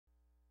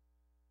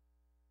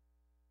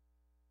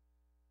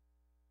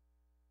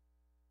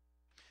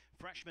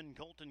freshman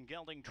Colton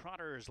Gelding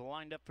trotters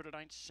lined up for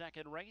tonight's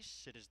second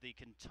race. It is the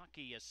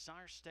Kentucky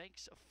Sire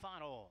Stakes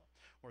Final,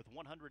 worth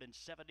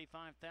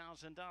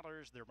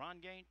 $175,000. They're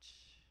on gate.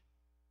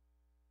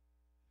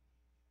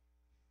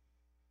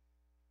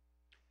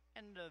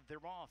 And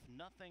they're off.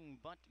 Nothing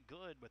but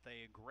good with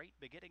a great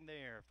beginning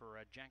there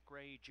for Jack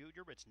Gray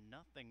Jr. It's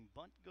nothing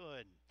but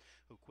good,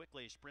 who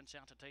quickly sprints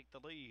out to take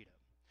the lead.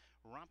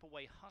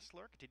 Rompaway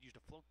Hustler continues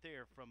to float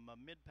there from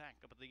mid-pack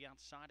up at the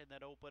outside in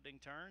that opening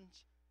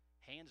turns.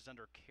 Hands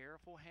under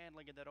careful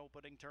handling in that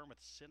opening turn with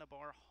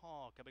Cinnabar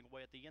Hall coming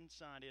away at the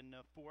inside in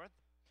fourth.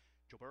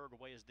 Joe Berg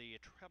away as the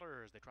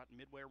trailers. They trot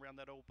midway around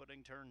that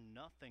opening turn.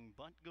 Nothing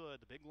but good.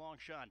 The big long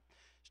shot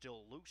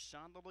still loose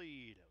on the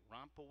lead.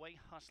 Rompaway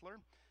Hustler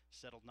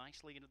settled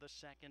nicely into the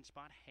second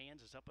spot.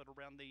 Hands is up and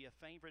around the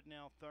favorite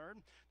now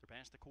third. They're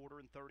past the quarter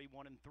in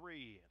 31 and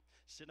 3.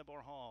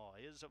 Cinnabar Hall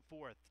is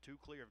fourth. Two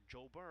clear of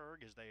Joe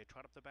Berg as they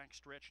trot up the back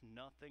stretch.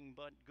 Nothing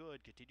but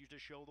good. Continues to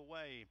show the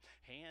way.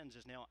 Hands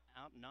is now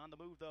out and on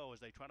the move though as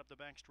they trot up the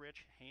back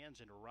stretch.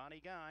 Hands and Ronnie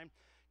Guy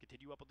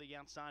continue up on the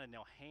outside, and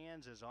now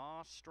Hands is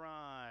off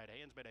stride.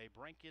 Hands made a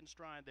break in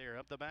stride there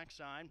up the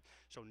backside,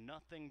 so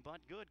nothing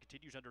but good.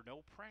 Continues under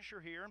no pressure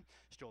here.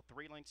 Still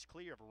 3 lengths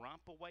clear of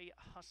Rompaway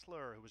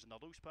Hustler, who was in the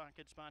loose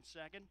pocket spot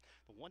second.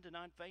 The 1-9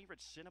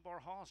 favorite Cinnabar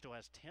Hall still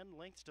has 10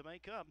 lengths to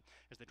make up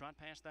as they trot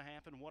past the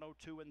half in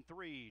 102 and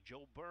 3.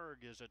 Joe Berg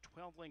is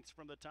 12 lengths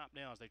from the top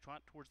now as they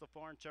trot towards the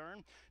far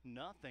turn.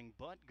 Nothing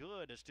but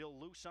good is still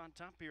loose on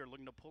top here,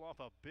 looking to pull off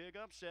a big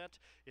upset.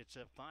 It's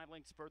 5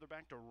 lengths further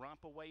back to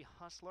Rompaway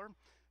Hustler,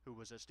 who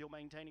was still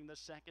maintaining the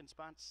second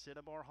spot.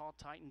 Cinnabar Hall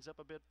tightens up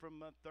a bit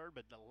from third,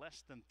 but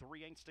less than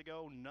 3/8 to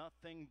go.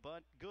 Nothing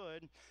but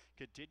good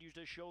continues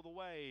to show the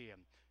way.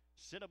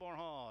 Cinnabar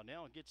Hall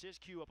now gets his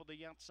cue up on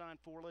the outside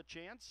for a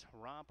chance.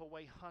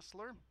 Rompaway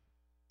Hustler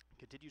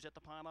continues at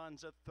the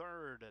pylons at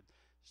third.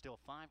 Still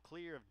 5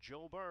 clear of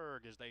Joe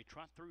Berg as they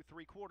trot through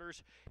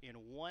 3/4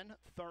 in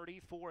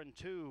 1:34 and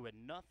 2,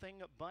 and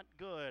nothing but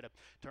good.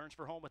 Turns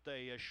for home with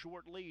a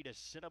short lead as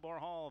Cinnabar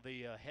Hall,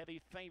 the heavy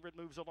favorite,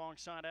 moves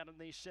alongside out in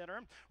the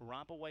center.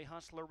 Rompaway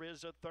Hustler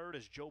is a third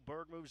as Joe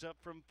Berg moves up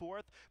from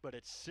fourth, but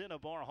it's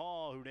Cinnabar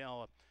Hall who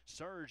now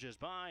surges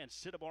by, and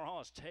Cinnabar Hall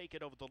has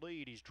taken over the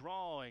lead. He's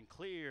drawing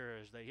clear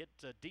as they hit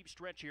a deep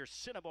stretch here.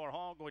 Cinnabar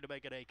Hall going to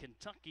make it a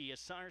Kentucky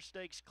Sire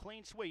Stakes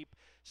clean sweep.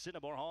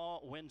 Cinnabar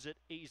Hall wins it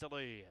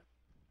easily.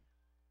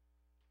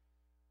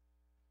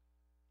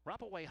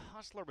 Rompaway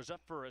Hustler was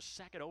up for a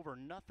second over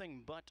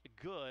Nothing But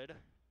Good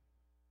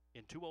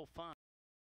in 2:05.